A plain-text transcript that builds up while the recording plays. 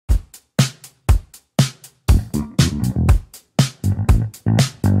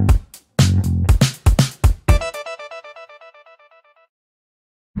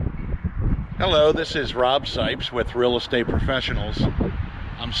Hello, this is Rob Sipes with Real Estate Professionals.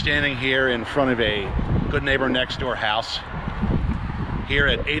 I'm standing here in front of a good neighbor next door house here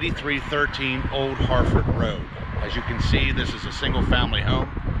at 8313 Old Harford Road. As you can see, this is a single family home.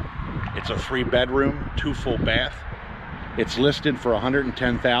 It's a 3-bedroom, 2 full bath. It's listed for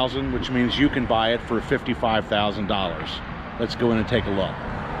 $110,000, which means you can buy it for $55,000. Let's go in and take a look.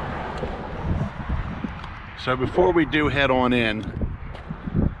 So before we do head on in,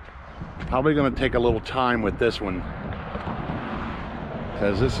 probably going to take a little time with this one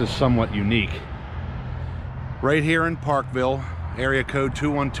because this is somewhat unique. Right here in Parkville, area code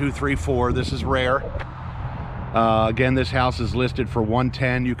 21234. This is rare. Again, this house is listed for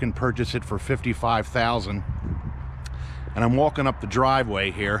 $110,000. You can purchase it for $55,000. And I'm walking up the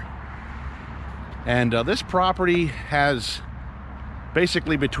driveway here, and this property has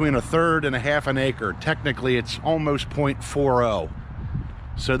basically between 1/3 and 1/2 an acre. Technically, it's almost 0.40.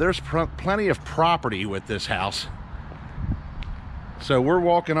 So there's plenty of property with this house. So we're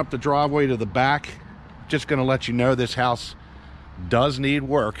walking up the driveway to the back. Just going to let you know this house does need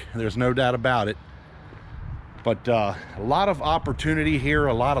work. There's no doubt about it. But a lot of opportunity here,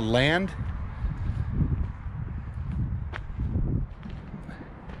 a lot of land.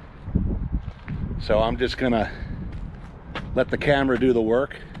 So I'm just going to let the camera do the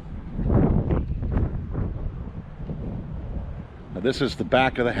work. This is the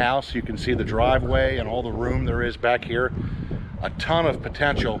back of the house. You can see the driveway and all the room there is back here. A ton of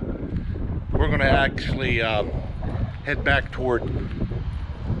potential. We're going to actually head back toward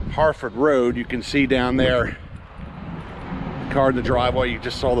Harford Road. You can see down there, car in the driveway. You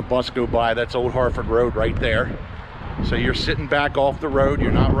just saw the bus go by. That's Old Harford Road right there. So you're sitting back off the road.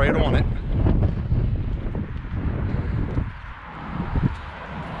 You're not right on it.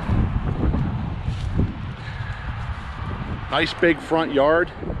 Nice big front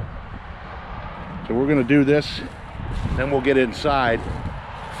yard. So we're gonna do this, then we'll get inside.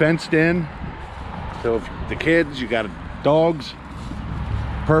 Fenced in, so if the kids, you got dogs,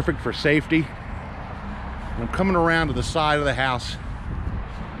 perfect for safety. I'm coming around to the side of the house.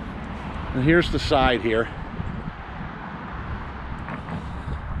 And here's the side here.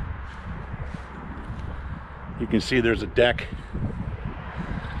 You can see there's a deck.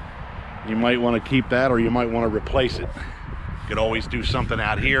 You might want to keep that, or you might want to replace it. You could always do something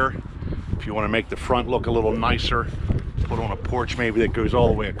out here if you want to make the front look a little nicer. Put on a porch maybe that goes all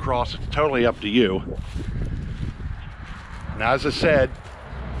the way across. It's totally up to you. Now, as I said,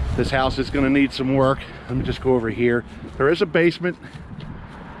 this house is going to need some work. Let me just go over here. There is a basement.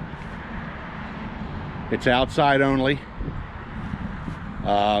 It's outside only.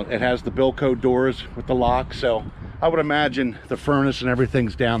 It has the Bilco doors with the lock, so I would imagine the furnace and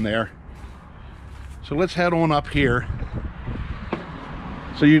everything's down there. So let's head on up here.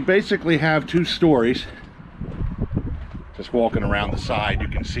 So you basically have 2 stories. Just walking around the side, you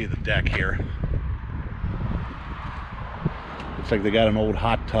can see the deck here. Looks like they got an old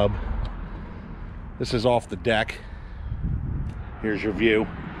hot tub. This is off the deck. Here's your view.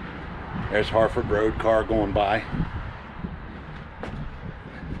 There's Harford Road, car going by.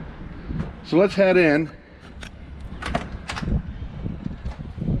 So let's head in.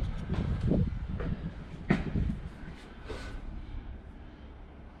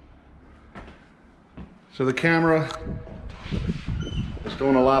 So the camera is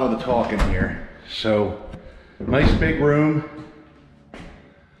doing a lot of the talking here. So nice big room.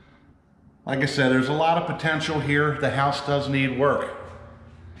 Like I said, there's a lot of potential here. The house does need work.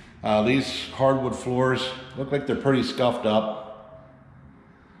 These hardwood floors look like they're pretty scuffed up.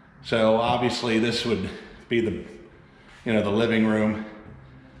 So obviously this would be the living room.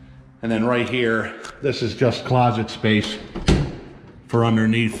 And then right here, this is just closet space for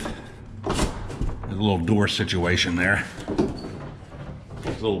underneath. There's a little door situation there.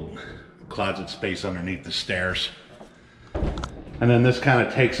 There's a little closet space underneath the stairs. And then this kind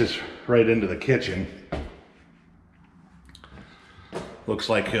of takes us right into the kitchen. Looks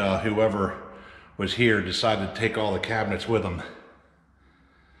like whoever was here decided to take all the cabinets with them.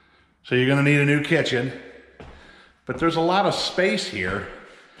 So you're gonna need a new kitchen, but there's a lot of space here.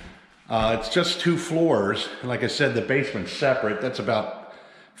 It's just 2 floors. And like I said, the basement's separate. That's about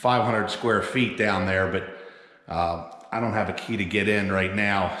 500 square feet down there, but I don't have a key to get in right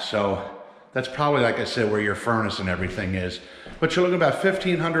now. So that's probably, like I said, where your furnace and everything is. But you're looking about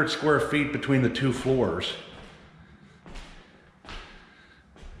 1,500 square feet between the 2 floors.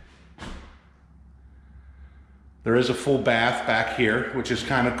 There is a full bath back here, which is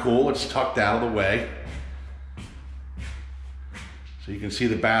kind of cool. It's tucked out of the way. So you can see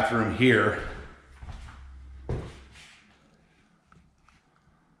the bathroom here.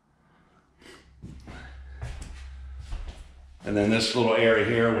 And then this little area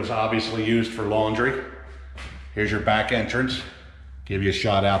here was obviously used for laundry. Here's your back entrance. Give you a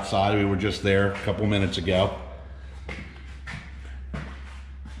shot outside. We were just there a couple minutes ago.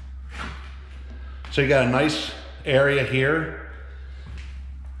 So you got a nice area here.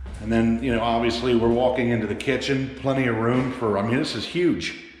 And then, you know, obviously we're walking into the kitchen. Plenty of room for, I mean, this is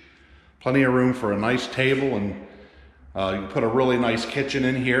huge. Plenty of room for a nice table, and you can put a really nice kitchen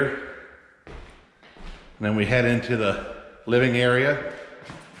in here. And then we head into the living area.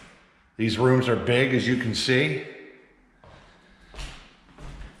 These rooms are big, as you can see.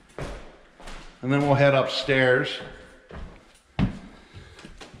 And then we'll head upstairs.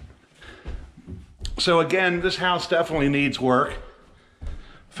 So again, this house definitely needs work.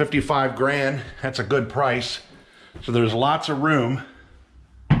 55 grand, that's a good price. So there's lots of room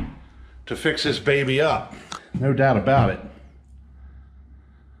to fix this baby up. No doubt about it.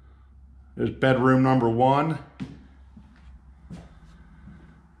 There's bedroom number 1.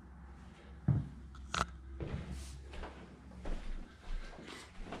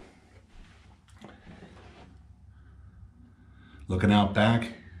 Looking out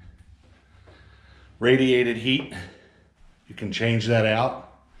back. Radiated heat. You can change that out.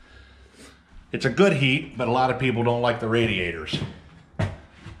 It's a good heat, but a lot of people don't like the radiators.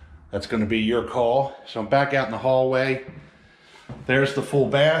 That's going to be your call. So I'm back out in the hallway. There's the full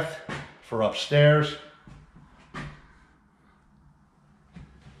bath for upstairs.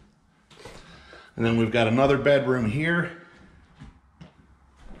 And then we've got another bedroom here.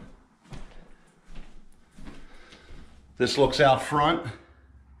 This looks out front.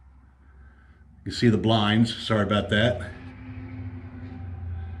 You see the blinds, sorry about that.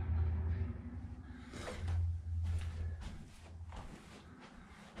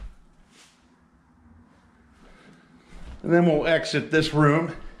 And then we'll exit this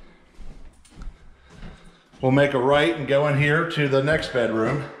room. We'll make a right and go in here to the next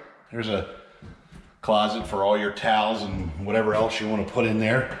bedroom. There's a closet for all your towels and whatever else you want to put in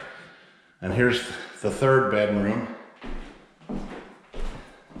there. And here's the third bedroom.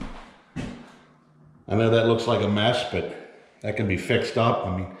 I know that looks like a mess, but that can be fixed up.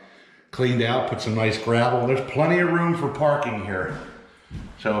 I mean, cleaned out, put some nice gravel. There's plenty of room for parking here.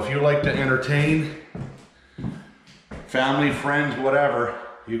 So if you like to entertain, family, friends, whatever,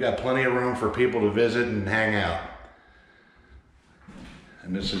 you got plenty of room for people to visit and hang out.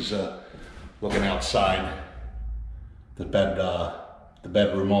 And this is looking outside the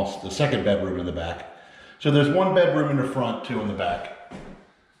bedroom, also the second bedroom in the back. So there's one bedroom in the front, 2 in the back.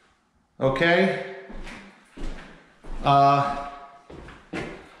 Okay.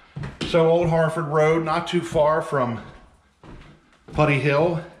 So Old Harford Road, not too far from Putty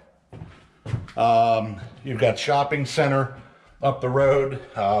Hill. You've got shopping center up the road,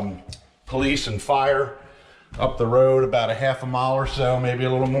 police and fire up the road about a half a mile or so, maybe a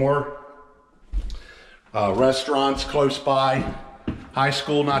little more. Restaurants close by, high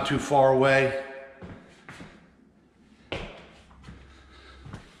school not too far away.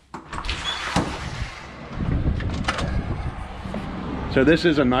 So this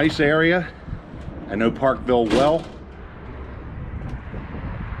is a nice area. I know Parkville well.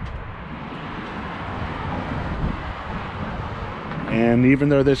 And even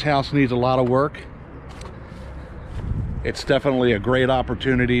though this house needs a lot of work, it's definitely a great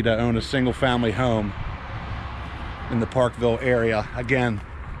opportunity to own a single family home in the Parkville area. Again,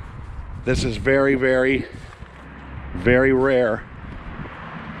 this is very, very, very rare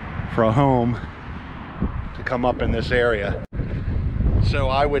for a home to come up in this area. So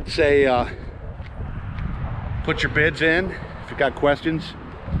I would say put your bids in. If you've got questions,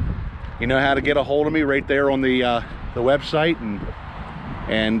 you know how to get a hold of me right there on the website,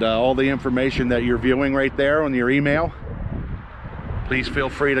 and all the information that you're viewing right there on your email. Please feel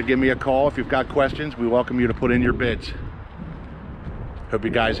free to give me a call if you've got questions. We welcome you to put in your bids. Hope you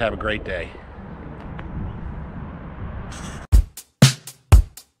guys have a great day.